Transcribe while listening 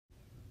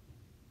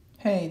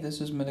Hey, this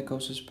is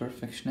Medicosis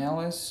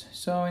Perfectionalis.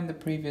 So in the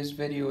previous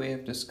video we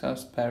have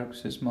discussed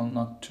paroxysmal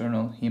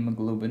nocturnal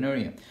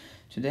hemoglobinuria.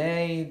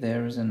 Today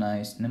there is a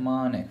nice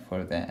mnemonic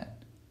for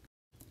that.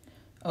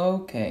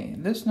 Okay,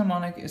 this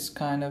mnemonic is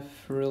kind of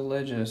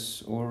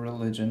religious or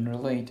religion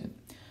related.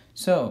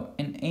 So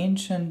in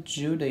ancient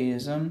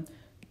Judaism,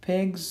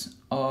 pigs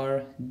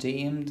are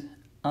deemed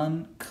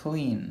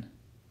unclean.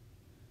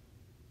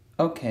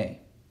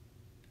 Okay,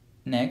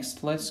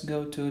 next let's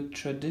go to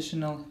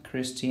traditional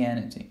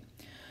Christianity.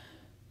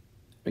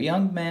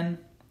 Young men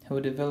who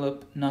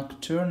develop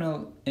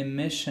nocturnal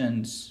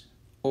emissions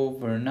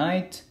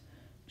overnight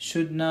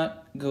should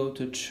not go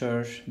to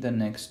church the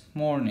next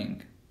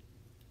morning.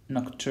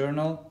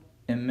 Nocturnal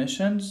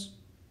emissions,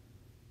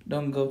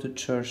 don't go to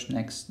church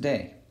next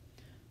day.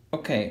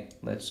 Okay,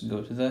 let's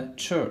go to the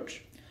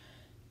church.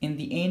 In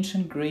the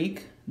ancient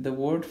Greek, the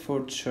word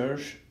for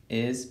church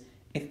is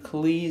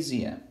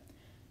ecclesia.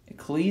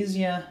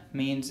 Ecclesia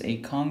means a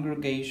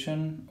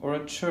congregation or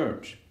a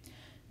church.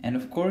 And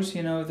of course,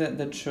 you know that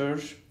the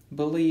church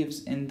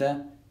believes in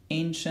the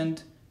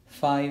ancient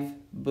 5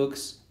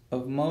 books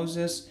of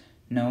Moses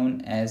known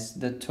as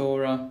the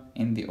Torah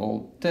in the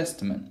Old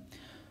Testament.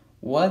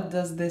 What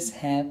does this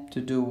have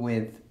to do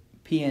with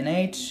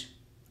PNH?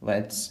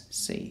 Let's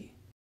see.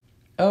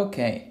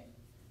 Okay,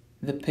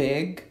 the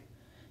pig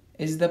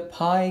is the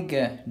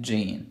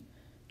Ob.Gyn.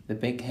 The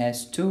pig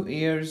has 2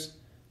 ears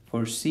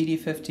for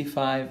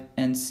CD55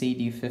 and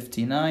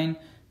CD59.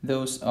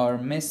 Those are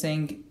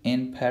missing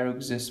in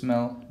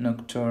paroxysmal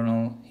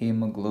nocturnal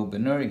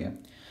hemoglobinuria.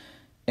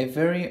 A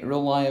very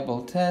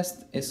reliable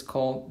test is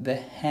called the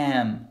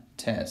Ham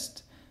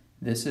test.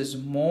 This is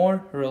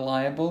more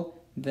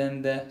reliable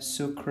than the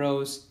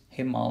sucrose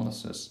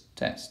hemolysis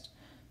test.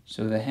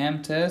 So the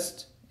Ham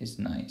test is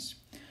nice.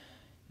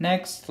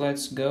 Next,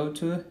 let's go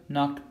to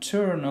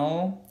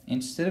nocturnal.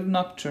 Instead of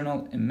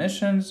nocturnal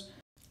emissions,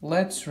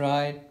 let's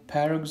write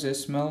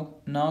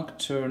paroxysmal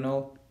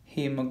nocturnal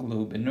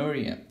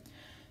hemoglobinuria.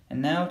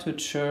 And now to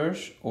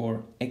church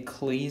or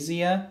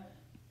ecclesia.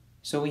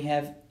 So we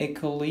have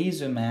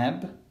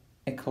ecclesiamab,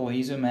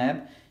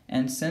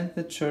 and since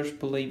the church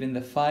believe in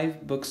the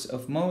 5 books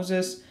of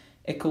Moses,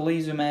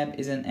 ecclesiamab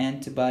is an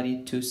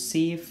antibody to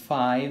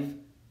C5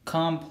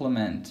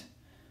 complement.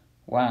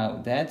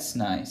 Wow, that's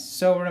nice.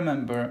 So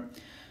remember,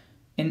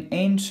 in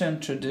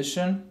ancient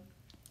tradition,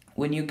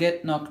 when you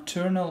get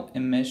nocturnal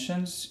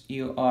emissions,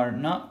 you are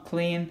not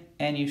clean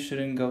and you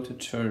shouldn't go to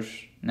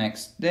church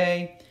next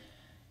day.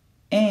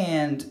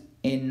 And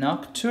in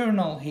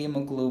nocturnal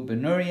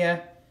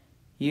hemoglobinuria,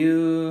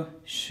 you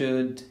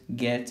should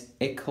get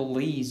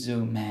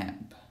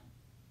ecclesiamab.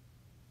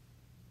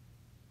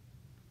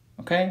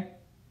 Okay?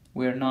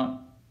 We're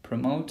not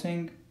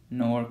promoting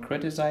nor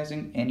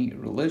criticizing any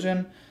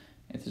religion.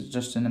 It is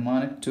just a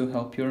mnemonic to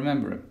help you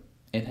remember it.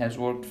 It has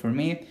worked for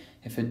me.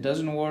 If it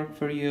doesn't work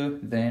for you,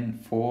 then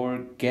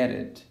forget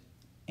it.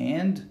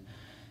 And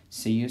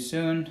see you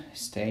soon.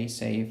 Stay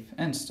safe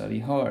and study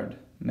hard.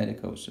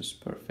 Medicosis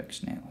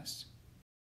Perfectionalis.